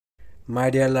My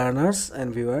dear learners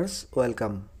and viewers,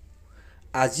 welcome.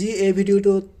 আজি এই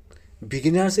ভিডিওটোত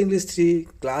Beginners English 3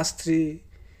 Class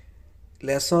 3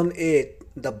 Lesson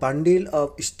 8 The Bundle of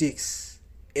Sticks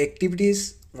Activities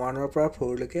 1 পৰা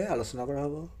 4 লৈকে আলোচনা কৰা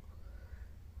হ'ব।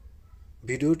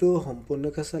 ভিডিওটো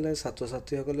সম্পূৰ্ণকৈ চালে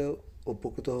ছাত্ৰ-ছাত্ৰীসকলে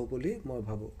উপকৃত হ'ব বুলি মই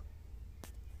ভাবো।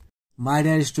 My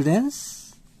dear students,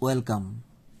 welcome.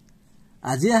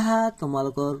 আজি আহা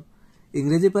তোমালোকৰ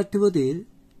ইংৰাজী পাঠ্যপুথিৰ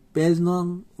Page num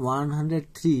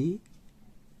 103,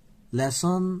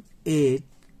 Lesson 8,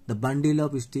 The Bundle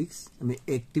of Sticks. আমি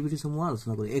activities সমূহ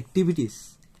আলোচনা কৰো।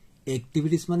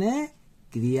 Activities মানে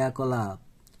ক্ৰিয়াকলাপ।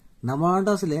 নাম্বাৰ 1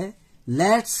 আছিল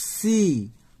let's see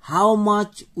how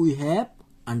much we have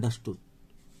understood.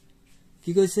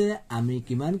 কি কৈছে আমি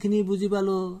কিমানখিনি বুজি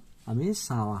পালো আমি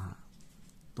চাও আহা।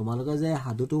 তোমালোকে যে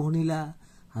হাদুটো শুনিলা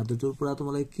হাদুটোৰ পৰা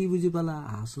তোমালোকে কি বুজি পালা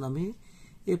আহাচোন আমি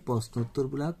এই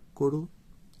প্ৰশ্নোত্তৰবিলাক কৰো।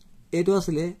 It was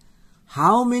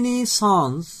how many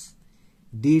sons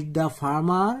did the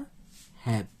farmer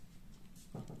have?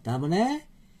 তাৰমানে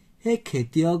হে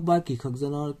খেতিয়ক বা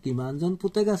কৃষকজনৰ কিমানজন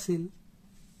পুতেক আছিল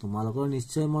তোমালোকৰ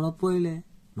নিশ্চয় মনত পৰিলে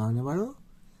নহয়নে বাৰু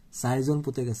 4 জন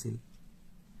পুতেক আছিল।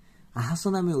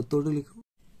 আহাচোন আমি উত্তৰটো লিখো।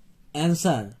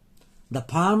 Answer: The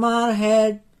farmer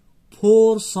had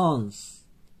 4 sons.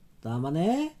 তাৰমানে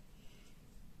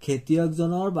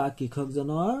খেতিয়কজনৰ বা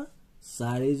কৃষকজনৰ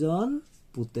 4 জন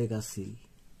পুতেক আছিল।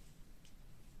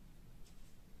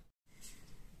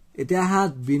 এতিয়া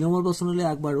হাত 2 number প্ৰশ্নলৈ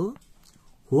আগবাঢ়ো।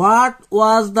 What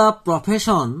was the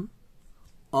profession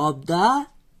of the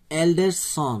eldest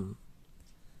son?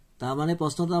 তাৰমানে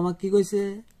প্ৰশ্নটো আমাক কি কৈছে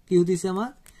কি সুধিছে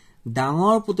আমাক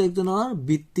ডাঙৰ পুতেকজনৰ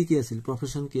বৃত্তি কি আছিল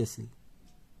প্ৰফেশন কি আছিল।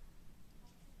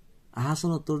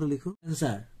 আহাচোন উত্তৰটো লিখো।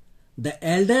 Answer: The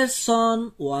eldest son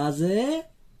was a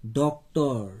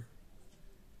doctor.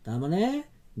 তাৰমানে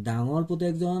ডাঙৰ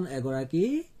পুতেকজন এগৰাকী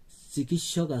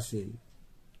চিকিৎসক আছিল।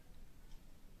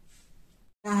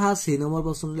 আহা 3 number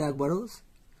প্ৰশ্নলৈ আগবাঢ়ো।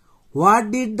 What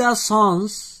did the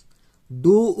sons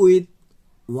do with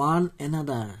one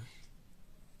another?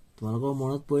 তোমালোকৰ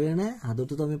মনত পৰিলে নে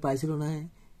হাদুটো আমি পাইছিলো নাই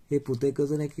এই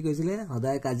পুতেকজনে কি কৈছিলে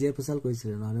সদায় কাজিয়া পেচাল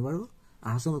কৰিছিলে নহয়নে বাৰু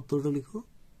আহাচোন উত্তৰটো লিখো।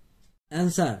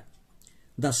 Answer: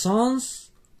 The sons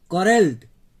quarreled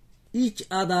each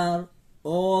other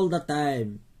all the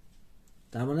time.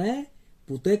 তাৰমানে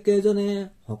পুতেক কেইজনে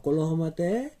সকলো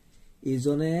সময়তে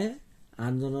ইজনে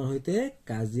আনজনৰ সৈতে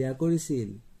কাজিয়া কৰিছিল।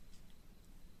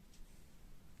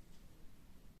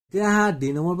 এতিয়া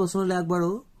 2 number প্ৰশ্নলৈ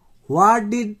আগবাঢ়ো। What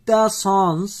did the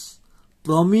sons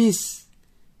promise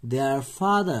their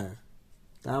father?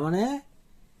 তাৰমানে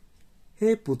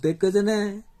সেই পুতেক কেইজনে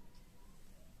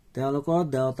তেওঁলোকৰ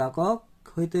দেউতাকক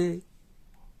সৈতে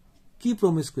কি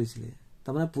প্ৰমিস কৰিছিল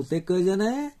তাৰমানে পুতেক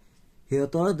কেইজনে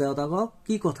হিয়তৰ দেউতাকক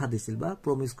কি কথা দিছিল বা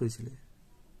প্ৰমিস কৰিছিল।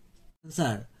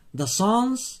 Answer: The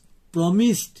sons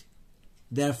promised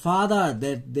their father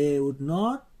that they would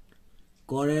not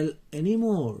quarrel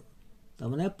anymore.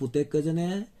 তাৰমানে পুতেক কেইজনে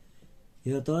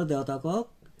হিয়তৰ দেউতাকক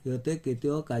হিয়তে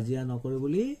কেতিয়াও কাজিয়া নকৰে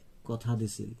বুলি কথা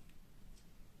দিছিল।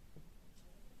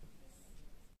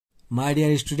 My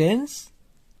dear students,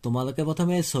 তোমালোকে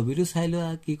প্ৰথমে ছবিটো চাই লোৱা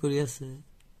কি কৰি আছে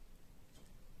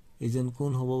এজন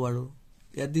কোন হ'ব বাৰু।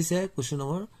 ইয়াত দিছে question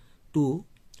number 2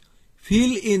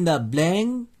 fill in the blank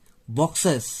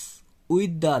boxes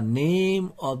with the name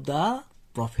of the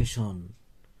profession.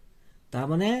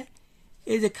 তাৰমানে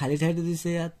এই যে খালি ঠাইটো দিছে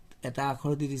ইয়াত এটা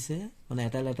আখৰ দি দিছে মানে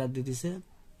এটা লেটাৰ দি দিছে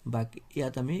বাকি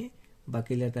ইয়াত আমি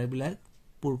বাকি লেটাৰবিলাক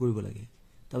পূৰ কৰিব লাগে।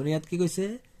 তাৰমানে ইয়াত কি কৈছে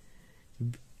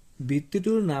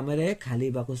বৃত্তিটোৰ নামেৰে খালি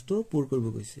বাকচটো পূৰ কৰিব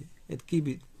কৈছে। এত কি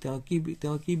তেওঁ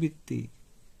কি বৃত্তি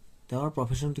তেওঁৰ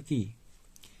প্ৰফেশনটো কি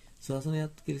চোৱাচোন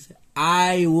ইয়াত কি দিছে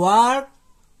I work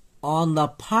on the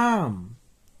farm.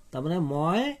 তাৰমানে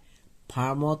মই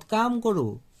ফাৰ্মত কাম কৰো।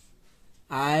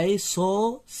 I sow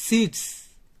seeds.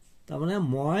 তাৰমানে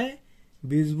মই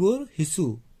বীজবোৰ হিচু।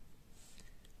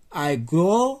 I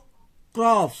grow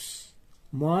crops.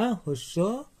 মই শস্য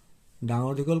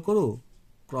ডাঙৰ দীঘল কৰো।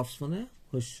 crops মানে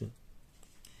শস্য।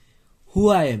 Who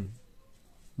I am?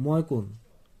 মই কোন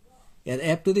ইয়াত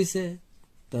এপটো দিছে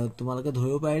তোমালোকে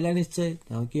ধৰিব পাৰিলা নিশ্চয়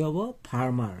তেওঁ কি হ'ব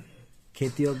ফাৰ্মাৰ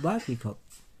খেতিয়ক বা কৃষক।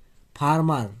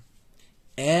 ফাৰ্মাৰ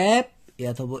এপ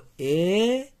ইয়াত হ'ব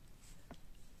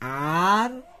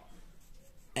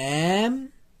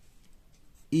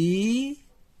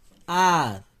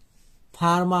ARMER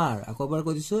ফাৰ্মাৰ আকৌ এবাৰ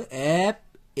কৈ দিছো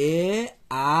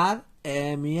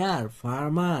FARMER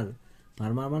ফাৰ্মাৰ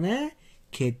ফাৰ্মাৰ মানে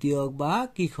খেতিয়ক বা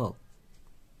কৃষক।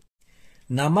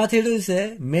 Number 3 দিছে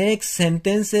make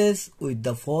sentences with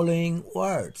the following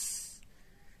words.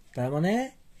 তাৰমানে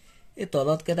এই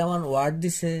তলত কেইটামান ওয়াৰ্ড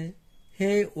দিছে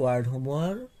সেই ওয়াৰ্ড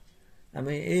সমূহৰ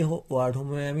আমি এই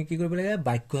ওয়াৰ্ডসমূহ আমি কি কৰিব লাগে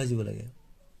বাক্য সাজিব লাগে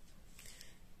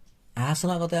আহাসন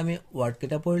আগতে আমি ওয়ার্ড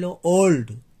কেটা পঢ়িলো ওল্ড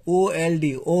ও এল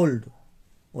ডি ওল্ড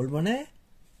ওল্ড মানে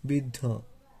বৃদ্ধ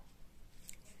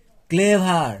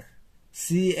clever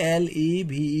C L E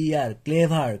V E আর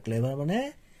ক্লেভার ক্লেভার মানে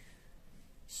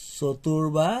চতুৰ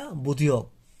বা বুদ্ধিয়ক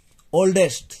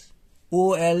ওল্ডেস্ট ও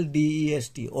L D E S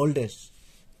T oldest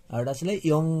আৰু আসলে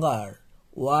ইয়ংগাৰ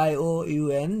ওয়াই ও ইউ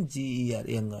এন জি ই আৰ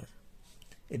ইয়ংগাৰ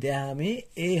এতিয়া আমি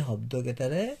এই শব্দ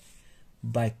কেটাৰে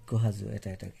বাক্য সাজু এটা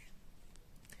এটাকে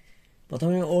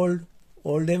প্ৰথমে ওল্ড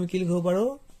ওল্ড আমি কি লিখিব পাৰো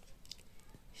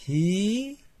he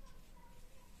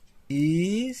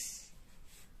is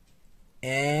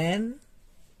an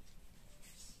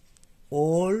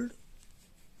old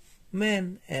man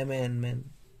man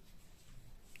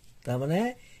ta mane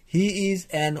he is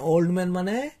an old man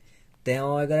mane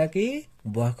teo egaraki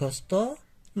boykhosth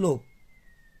lok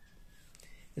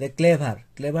eta clever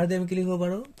de ami ki likhibo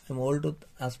paro am old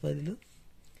as pai dilu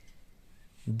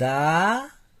the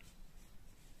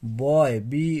boy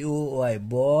b o y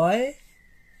boy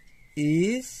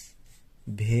is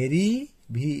very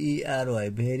V E R Y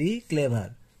very clever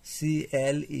C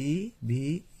L E V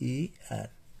E R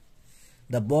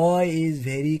the boy is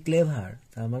very clever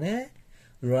ta mane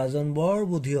rajon bor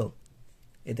budhiyok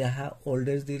eta ha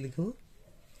old age di likhu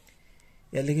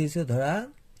e likhisu dhora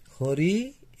Hori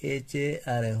H A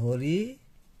R A Hori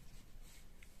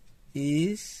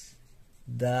is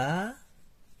the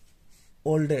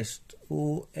oldest O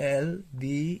L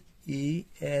D E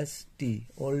S T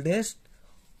oldest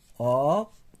of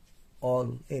all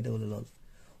all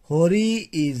Hori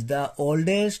is the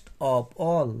oldest of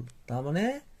all ta mane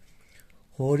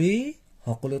Hori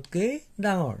hokolotke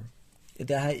dangor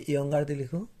eta ha younger de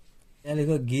likho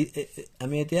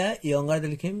ami etia younger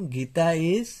de likhim Gita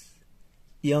is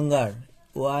younger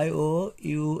y o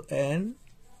u n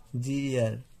g e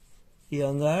r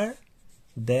younger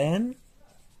than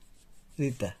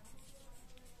Rita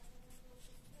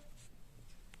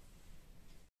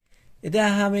এটা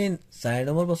আমি 4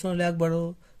 number প্ৰশ্ন লিখ বাৰো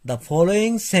the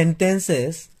following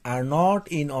sentences are not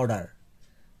in order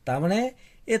তা মানে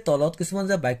এই তলত কিছুমান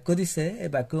যে বাক্য দিছে এই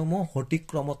বাক্যসমূহ সঠিক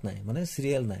ক্ৰমত নাই মানে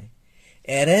সিৰিয়াল নাই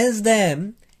arrange them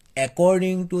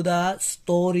according to the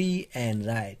story and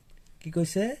write কি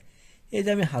কৈছে এই যে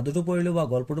আমি হাদুটো পঢ়িলো বা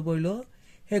গল্পটো পঢ়িলো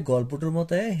হে গল্পটোৰ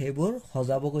মতে হেবোৰ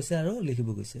সজাব কৈছে আৰু লিখিব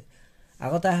কৈছে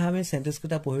আগতে আমি সেন্টেন্স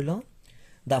কেটা পঢ়িলো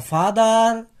the father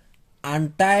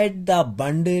untied the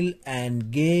bundle and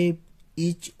gave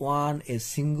each one a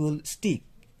single stick.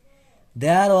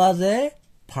 There was a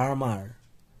farmer.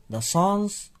 The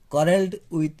sons quarreled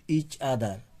with each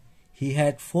other. He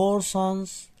had 4 sons.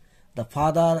 The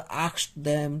father asked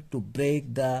them to break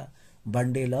the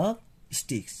bundle of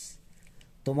sticks.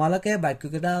 তোমালোকে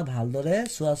বাক্যকেটা ভালদৰে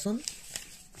চোৱাচোন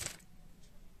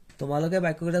তোমালোকে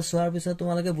বাক্যকেটা চোৱাৰ পিছত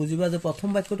তোমালোকে বুজিবা যে প্ৰথম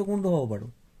বাক্যটো কোনটো হ'ব বাৰু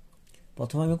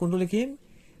প্ৰথম আমি কোনটো লিখিম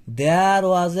There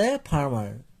was a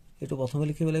farmer. এটো প্ৰথমে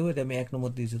লিখিব লাগিব এটা আমি 1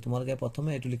 নম্বৰ দিছো তোমালোকে প্ৰথমে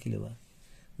এটো লিখি লবা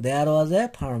There was a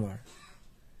farmer.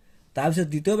 তাৰপিছত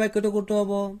দ্বিতীয় বাক্যটো কোনটো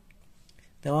হ'ব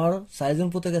তেওঁৰ 4 জন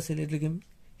পুতেক আছিল এটো লিখিম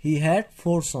He had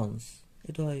 4 sons.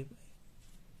 এটো আহিব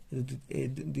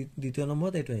দ্বিতীয়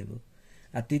নম্বৰত এটো আহিব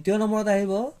আৰু তৃতীয় নম্বৰত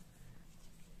আহিব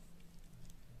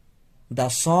The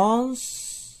sons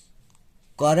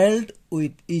quarreled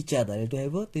with each other. এটো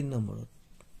আহিব 3 নম্বৰত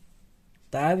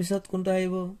তাৰ পিছত কোনটো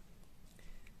আহিব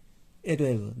এটো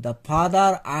আহিব the father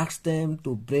asked them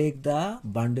to break the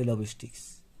bundle of sticks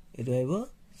এটো আহিব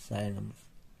 4 নম্বৰ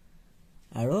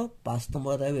আৰু 5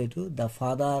 নম্বৰত আহিব এটো the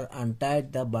father untied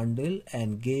the bundle and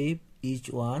gave each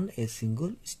one a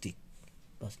single stick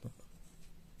 5 number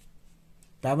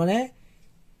তাৰ মানে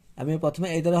আমি প্ৰথমে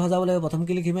এইদৰে সজাব লাগিব প্ৰথম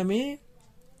কি লিখিম আমি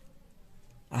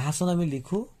আহাসন আমি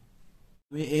লিখো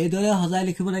আমি এইদৰে সজাই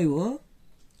লিখিব লাগিব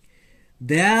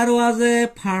There was a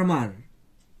farmer.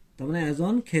 তাৰমানে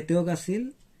এজন খেতিয়ক আছিল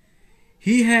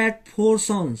He had 4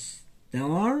 sons.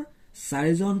 তেওঁৰ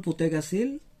 4 জন পুতেক আছিল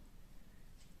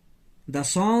The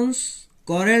sons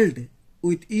quarreled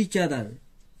with each other.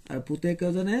 আৰু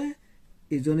পুতেকজনে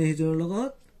ইজনে সিজনৰ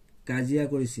লগত কাজিয়া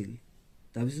কৰিছিল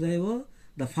তাৰপিছত আহিব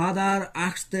The father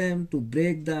asked them to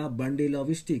break the bundle of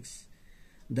sticks.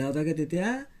 দেউতাকে তেতিয়া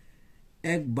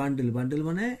এক বান্ডল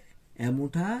মানে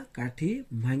এমুঠা কাঠি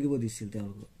ভাঙিব দিছিল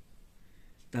তেওঁলোকক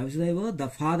তাৰপিছত আহিব The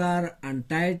father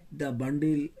untied the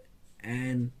bundle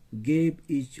and gave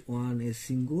each one a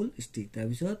single stick.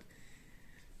 তাৰপিছত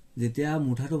যেতিয়া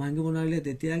মুঠাটো ভাঙিব নোৱাৰিলে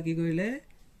তেতিয়া কি কৰিলে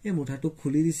এই মুঠাটো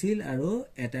খুলি দিছিল আৰু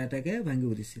এটা এটাকে ভাঙিব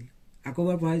দিছিল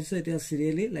আকবাৰ পঢ়াইছো এতিয়া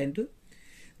সিৰিয়ালি লাইনটো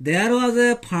There was a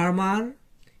farmer.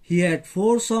 He had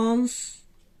 4 sons.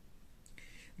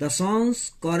 The sons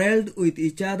quarreled with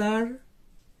each other.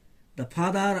 The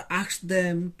father asked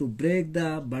them to break the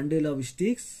bundle of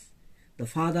sticks. The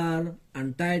father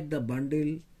untied the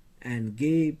bundle and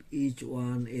gave each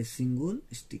one a single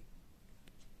stick.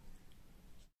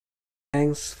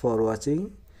 Thanks for watching,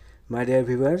 my dear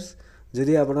viewers.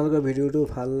 যদি আপোনালোকৰ ভিডিওটো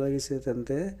ভাল লাগিছে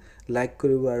তেন্তে like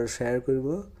কৰিব আৰু share কৰিব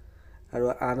আৰু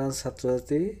আন ছাত্ৰ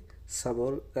ছাত্ৰী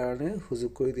চাবৰ কাৰণে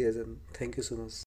সুযোগ কৰি দিয়া যেন। Thank you so much.